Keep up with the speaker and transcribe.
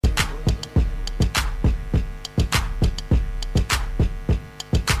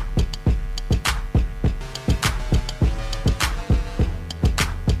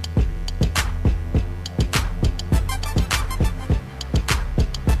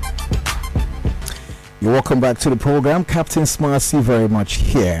You're welcome back to the program. Captain Smarty very much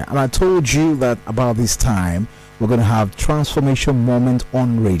here. And I told you that about this time, we're going to have Transformation Moment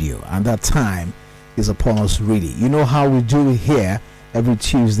on radio. And that time is upon us really. You know how we do it here every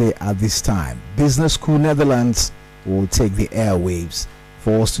Tuesday at this time. Business School Netherlands will take the airwaves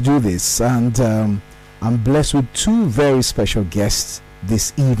for us to do this. And I'm blessed with two very special guests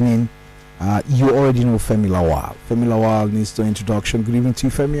this evening. You already know Femi Lawal. Femi Lawal needs no introduction. Good evening to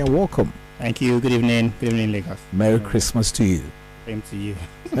you, Femi, and welcome. Thank you. Good evening. Good evening, Lagos. Merry Christmas to you. Same to you.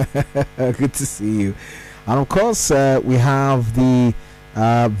 Good to see you. And of course, we have the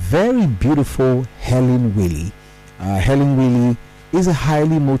very beautiful Helen Willie. Helen Willie is a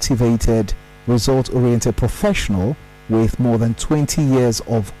highly motivated, result-oriented professional with more than 20 years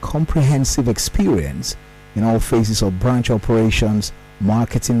of comprehensive experience in all phases of branch operations,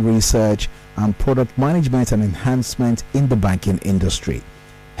 marketing research, and product management and enhancement in the banking industry.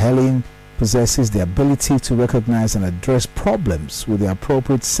 Helen possesses the ability to recognize and address problems with the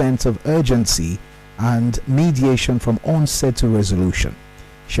appropriate sense of urgency and mediation from onset to resolution.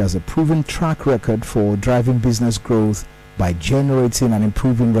 She has a proven track record for driving business growth by generating and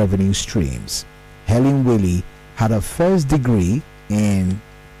improving revenue streams. Helen Willie had her first degree in,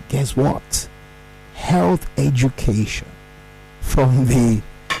 guess what? Health education from the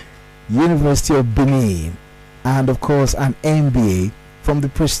University of Benin, and of course an MBA from the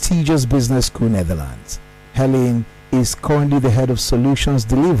prestigious Business School Netherlands. Helen is currently the head of solutions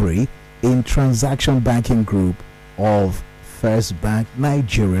delivery in Transaction Banking Group of First Bank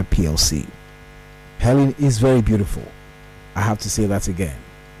Nigeria PLC. Helen is very beautiful. I have to say that again.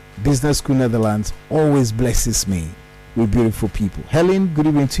 Business School Netherlands always blesses me with beautiful people. Helen, good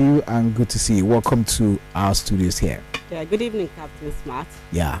evening to you and good to see you. Welcome to our studios here. Yeah, good evening, Captain Smart.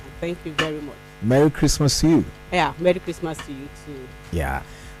 Yeah. And thank you very much. Merry Christmas to you. Yeah, Merry Christmas to you too. Yeah.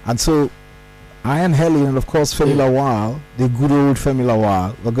 And so I and Helen and of course Femi Lawal, the good old Femi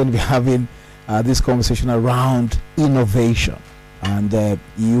Lawal, we're going to be having this conversation around innovation. And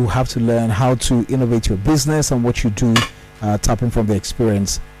you have to learn how to innovate your business and what you do, tapping from the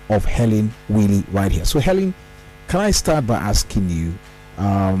experience of Helen Willie right here. So Helen, can I start by asking you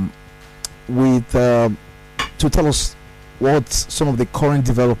to tell us what some of the current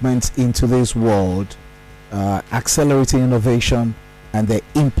developments in today's world, accelerating innovation and their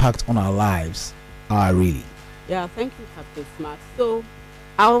impact on our lives are really? Yeah, thank you, Captain Smart. So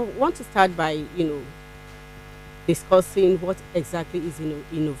I want to start by, discussing what exactly is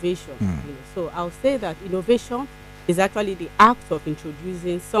innovation. So I'll say that innovation is actually the act of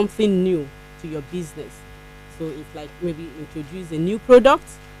introducing something new to your business. So it's like maybe introduce a new product.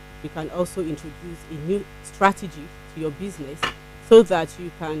 You can also introduce a new strategy to your business so that you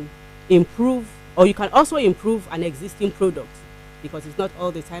can improve, or you can also improve an existing product, because it's not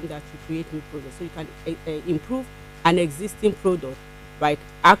all the time that you create new products. So you can improve an existing product by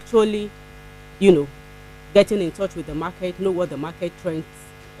actually, getting in touch with the market, know what the market trends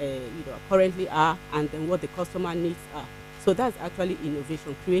currently are, and then what the customer needs are. So that's actually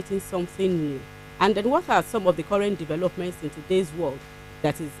innovation, creating something new. And then what are some of the current developments in today's world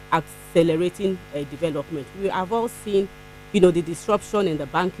that is accelerating development? We have all seen, the disruption in the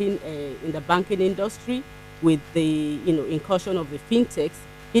banking industry with the incursion of the fintechs.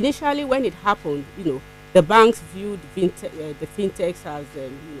 Initially, when it happened, the banks viewed the fintechs as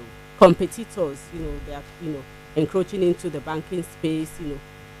competitors. They are encroaching into the banking space,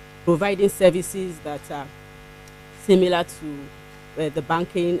 providing services that are similar to the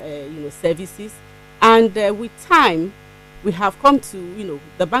banking services. And with time, we have come to,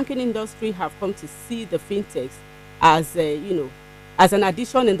 the banking industry have come to see the fintechs as, as an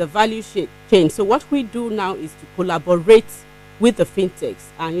addition in the value chain. So what we do now is to collaborate with the fintechs.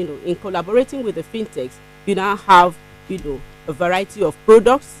 And, in collaborating with the fintechs, you now have, a variety of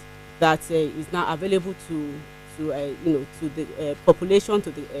products that is now available to the population,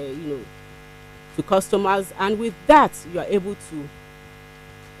 to the, to customers. And with that, you are able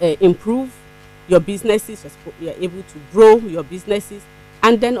to improve your businesses, you are able to grow your businesses.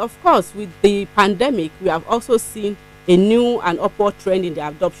 And then, of course, with the pandemic, we have also seen a new and upward trend in the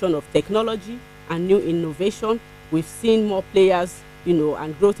adoption of technology and new innovation. We've seen more players,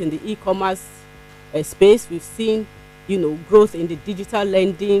 and growth in the e-commerce space. We've seen, growth in the digital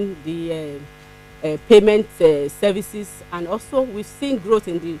lending, the payment services, and also we've seen growth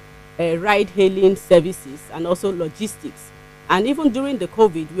in the ride-hailing services and also logistics. And even during the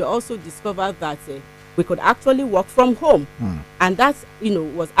COVID, we also discovered that we could actually work from home. And that,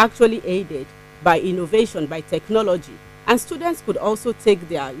 was actually aided by innovation, by technology. And students could also take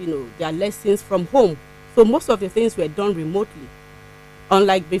their, their lessons from home. So most of the things were done remotely.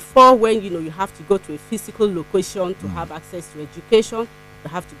 Unlike before, when you have to go to a physical location to have access to education, you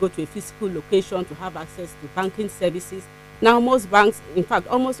have to go to a physical location to have access to banking services. Now most banks, in fact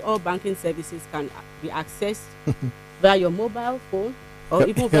almost all banking services, can be accessed via your mobile phone or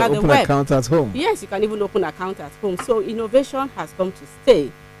even via the open web. account at home. Yes, you can even open account at home. So innovation has come to stay,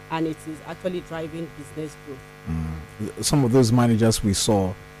 and it is actually driving business growth. Some of those managers we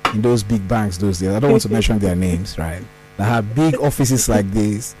saw in those big banks those days, I don't want to mention their names, right? They have big offices like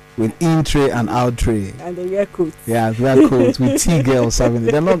this with in tray and out tray. And they wear coats. Yeah, they wear coats with tea girls serving.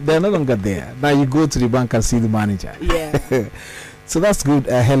 They're no longer there. Now you go to the bank and see the manager. Yeah. So that's good,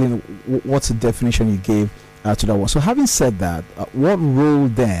 Helen. What's the definition you gave to that one? So having said that, what role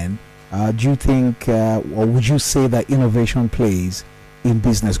then do you think, or would you say that innovation plays in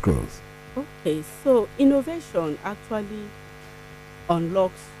business growth? Okay, so innovation actually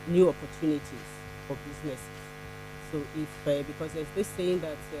unlocks new opportunities for businesses. So if because there's this saying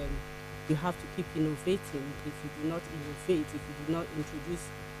that you have to keep innovating. If you do not innovate, if you do not introduce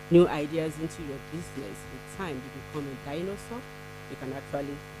new ideas into your business, with time you become a dinosaur. You can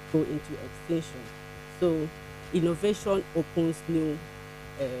actually go into extinction. So innovation opens new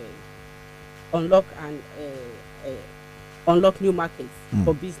unlock new markets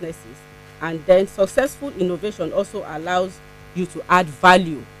for businesses, and then successful innovation also allows you to add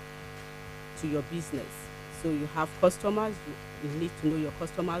value to your business. So you have customers, you need to know your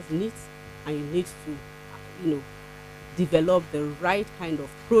customers' needs, and you need to develop the right kind of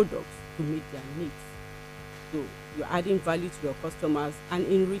products to meet their needs. So you're adding value to your customers, and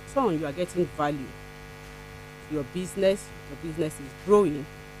in return you are getting value to your business. Your business is growing,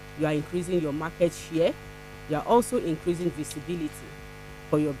 you are increasing your market share, you are also increasing visibility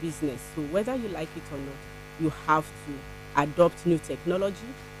for your business. So whether you like it or not, you have to adopt new technology,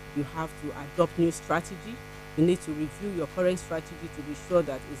 you have to adopt new strategy. You need to review your current strategy to be sure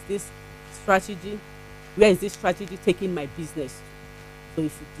that where is this strategy taking my business? So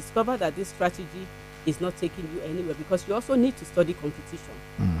if you discover that this strategy is not taking you anywhere, because you also need to study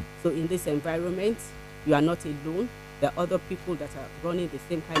competition. So in this environment, you are not alone. There are other people that are running the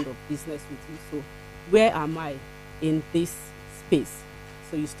same kind of business with you. So where am I in this space?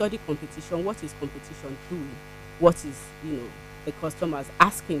 So you study competition. What is competition doing? What is the customers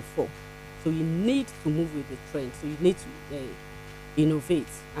asking for? So you need to move with the trend. So you need to innovate,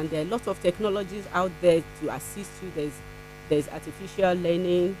 and there are lots of technologies out there to assist you. There's artificial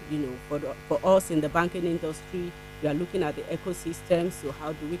learning. For us in the banking industry, we are looking at the ecosystem. So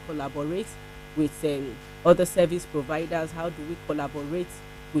how do we collaborate with other service providers? How do we collaborate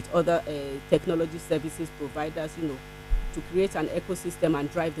with other technology services providers? To create an ecosystem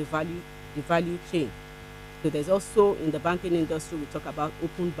and drive the value chain. So there's also in the banking industry, we talk about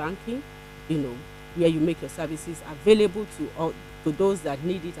open banking. Where you make your services available to those that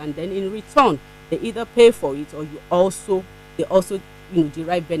need it, and then in return they either pay for it, or they also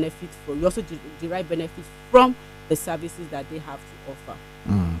derive benefits derive benefits from the services that they have to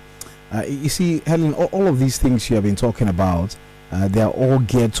offer. You see, Helen, all of these things you have been talking about, they are all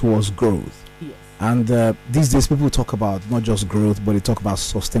geared towards growth. Yes. And these days people talk about not just growth, but they talk about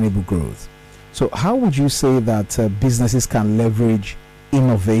sustainable growth. So how would you say that businesses can leverage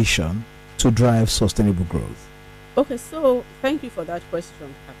innovation to drive sustainable growth? Okay, so thank you for that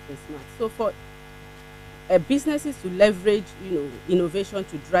question, Captain Smart. So for businesses to leverage, innovation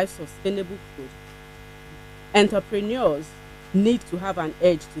to drive sustainable growth, entrepreneurs need to have an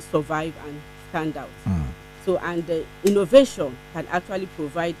edge to survive and stand out. So, and innovation can actually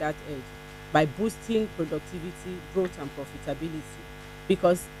provide that edge by boosting productivity, growth, and profitability,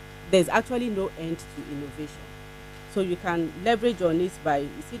 because there's actually no end to innovation. So you can leverage on it by,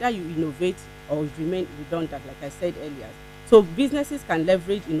 it's either you innovate or remain redundant, like I said earlier. So businesses can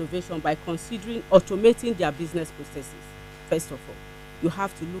leverage innovation by considering automating their business processes. First of all, you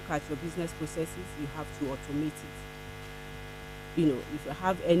have to look at your business processes, you have to automate it. If you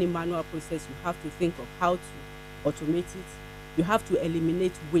have any manual process, you have to think of how to automate it. You have to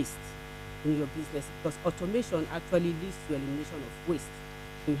eliminate waste in your business, because automation actually leads to elimination of waste.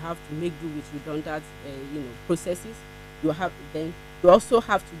 So you have to make do with redundant processes. You also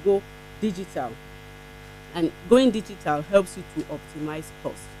have to go digital, and going digital helps you to optimize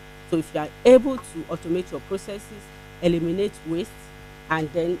costs. So if you are able to automate your processes, eliminate waste, and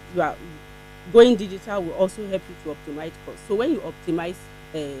then you are going digital, will also help you to optimize costs. So when you optimize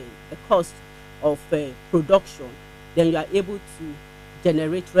the cost of production, then you are able to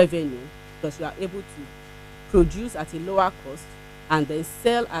generate revenue, because you are able to produce at a lower cost and then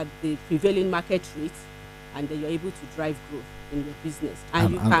sell at the prevailing market rate, and then you're able to drive growth in your business.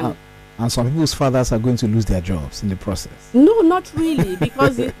 And and some people's fathers are going to lose their jobs in the process. No, not really,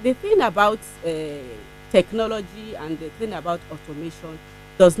 because the thing about technology and the thing about automation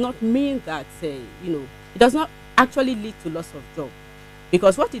does not mean that it does not actually lead to loss of job,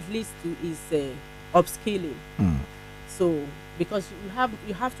 because what it leads to is upskilling. So because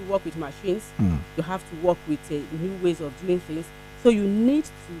you have to work with machines, you have to work with new ways of doing things, so you need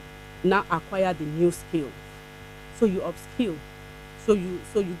to now acquire the new skill. So you upskill, so you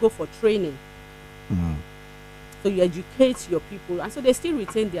go for training. So you educate your people, and so they still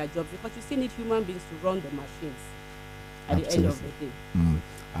retain their jobs, because you still need human beings to run the machines at the end of the day.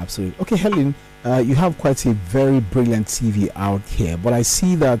 Absolutely. Okay, Helen, you have quite a very brilliant CV out here, but I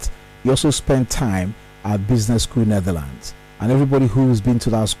see that you also spend time at Business School Netherlands, and everybody who's been to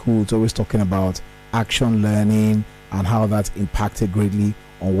that school is always talking about action learning and how that's impacted greatly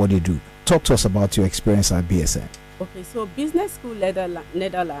on what they do. Talk to us about your experience at BSN. Okay, so Business School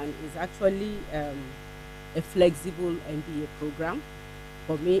Netherlands is actually a flexible MBA program.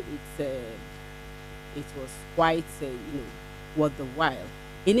 For me, it was quite worth the while.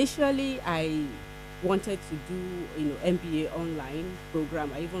 Initially, I wanted to do MBA online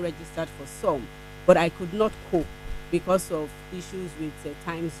program. I even registered for some, but I could not cope because of issues with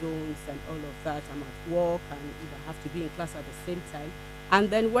time zones and all of that. I'm at work and I have to be in class at the same time. And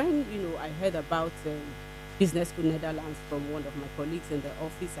then when I heard about Business School Netherlands from one of my colleagues in the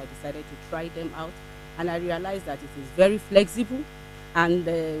office, I decided to try them out. And I realized that it is very flexible. And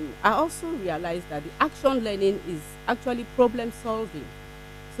I also realized that the action learning is actually problem solving.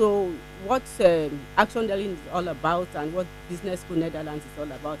 So what action learning is all about, and what Business School Netherlands is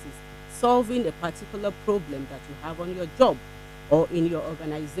all about, is solving a particular problem that you have on your job or in your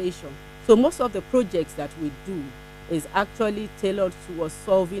organization. So most of the projects that we do is actually tailored towards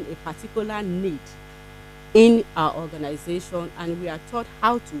solving a particular need in our organization, and we are taught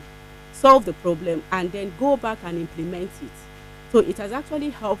how to solve the problem and then go back and implement it. So it has actually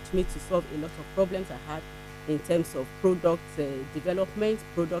helped me to solve a lot of problems I had in terms of product development,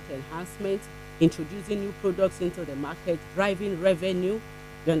 product enhancement, introducing new products into the market, driving revenue,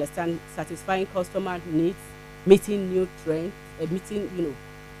 you understand, satisfying customer needs, meeting new trends,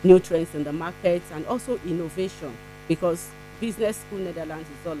 new trends in the market, and also innovation, because Business School Netherlands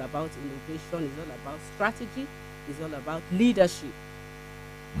is all about innovation, is all about strategy, is all about leadership.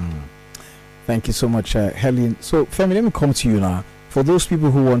 Thank you so much, Helen. So, Femi, let me come to you now. For those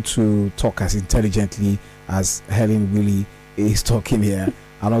people who want to talk as intelligently as Helen Willie is talking here,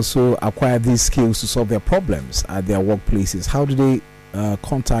 and also acquire these skills to solve their problems at their workplaces, how do they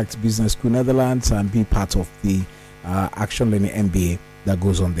contact Business School Netherlands and be part of the Action Learning MBA that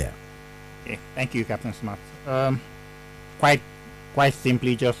goes on there? Okay, thank you, Captain Smart. Quite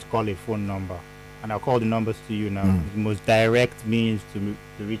simply, just call a phone number, and I'll call the numbers to you now. The most direct means to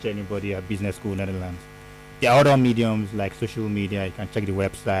reach anybody at Business School Netherlands. There are other mediums like social media. You can check the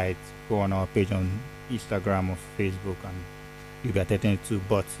website, go on our page on Instagram or Facebook, and you'll be attended to.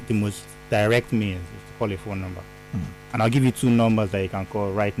 But the most direct means is to call a phone number. And I'll give you two numbers that you can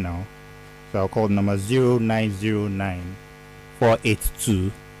call right now. So I'll call the number 0909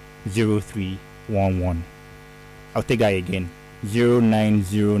 482 0311. I'll take that again.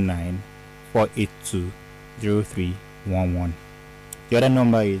 0909 482 0311. The other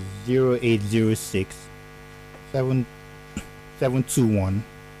number is 0806 721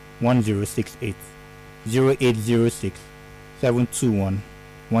 1068. 0806 721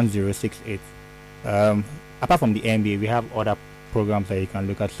 1068. Apart from the MBA, we have other programs that you can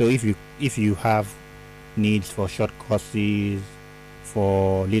look at. So if you have needs for short courses,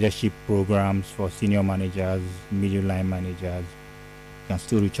 for leadership programs, for senior managers, middle line managers, you can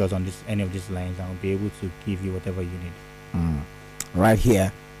still reach us on any of these lines, and we'll be able to give you whatever you need. Right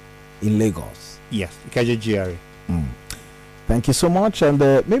here in Lagos. Yes, Ikeja GRA. Thank you so much. And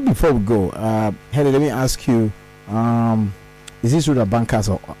maybe before we go, Helen, let me ask you, is this true that bankers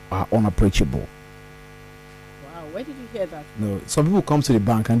are unapproachable? Wow, where did you hear that? No, some people come to the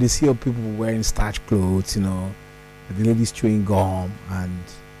bank and they see people wearing starch clothes, the ladies chewing gum, and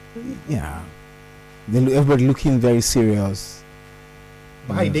everybody looking very serious.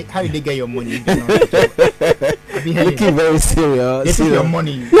 How did they get your money? Looking very serious. They took your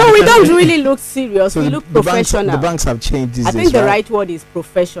money. No, we don't really look serious. So we look professional. The banks have changed these I days, think the right? right word is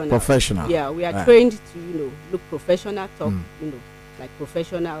professional. Professional. Yeah, we are trained to look professional, talk like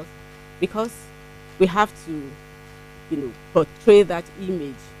professionals, because we have to portray that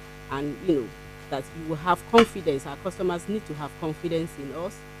image, and that you will have confidence. Our customers need to have confidence in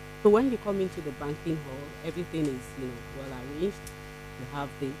us. So when you come into the banking hall, everything is well arranged. you have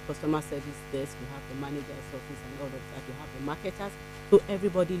the customer service desk, you have the manager's office, and all of that. You have the marketers. So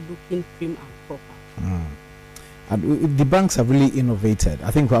everybody looking prim and proper. And the banks have really innovated.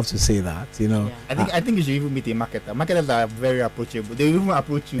 I think we have to say that, you know. Yeah. I think you should even meet a marketer. Marketers are very approachable. They even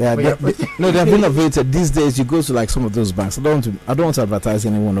approach you. Yeah, no, they've innovated. These days, you go to like some of those banks. I don't want to advertise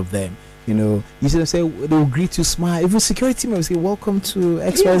any one of them. You know, you see them say they will greet you, smile. Even security men will say, "Welcome to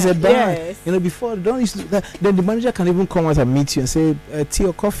XYZ Bank." Yes. You know, before they don't used to do that. Then the manager can even come out and meet you and say, "Tea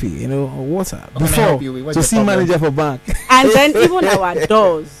or coffee, you know, or water." Before to see manager for bank. And then even our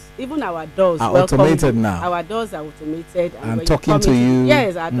doors. Even our doors are welcome automated you. now. Our doors are automated, and talking to you.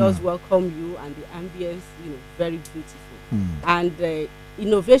 Yes, our doors welcome you, and the ambience, you know, very beautiful. And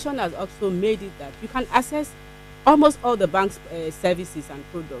innovation has also made it that you can access almost all the bank's services and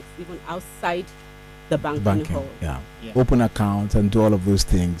products, even outside the banking hall. Yeah. Open accounts and do all of those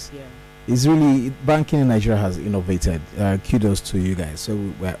things. Yeah. It's really, banking in Nigeria has innovated. Kudos to you guys. So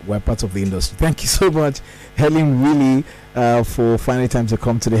we're part of the industry. Thank you so much, Helen Willie, for finding time to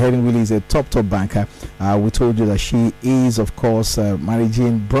come today. Helen Willie is a top banker. We told you that she is, of course,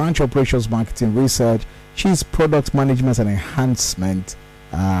 managing branch operations, marketing, research. She's product management and enhancement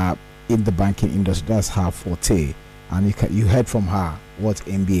in the banking industry. That's her forte. And you heard from her what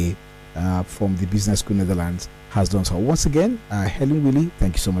MBA from the Business School Netherlands has done. So once again, Helen Willie,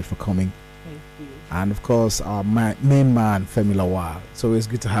 thank you so much for coming. Thank you. And of course, our main man, Femi Lawal. It's always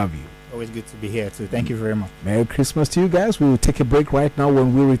good to have you. Always good to be here too. Thank you very much. Merry Christmas to you guys. We will take a break right now.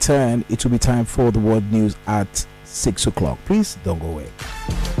 When we return, it will be time for the world news at 6 o'clock. Please don't go away.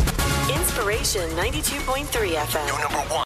 Inspiration 92.3 FM. Your number one.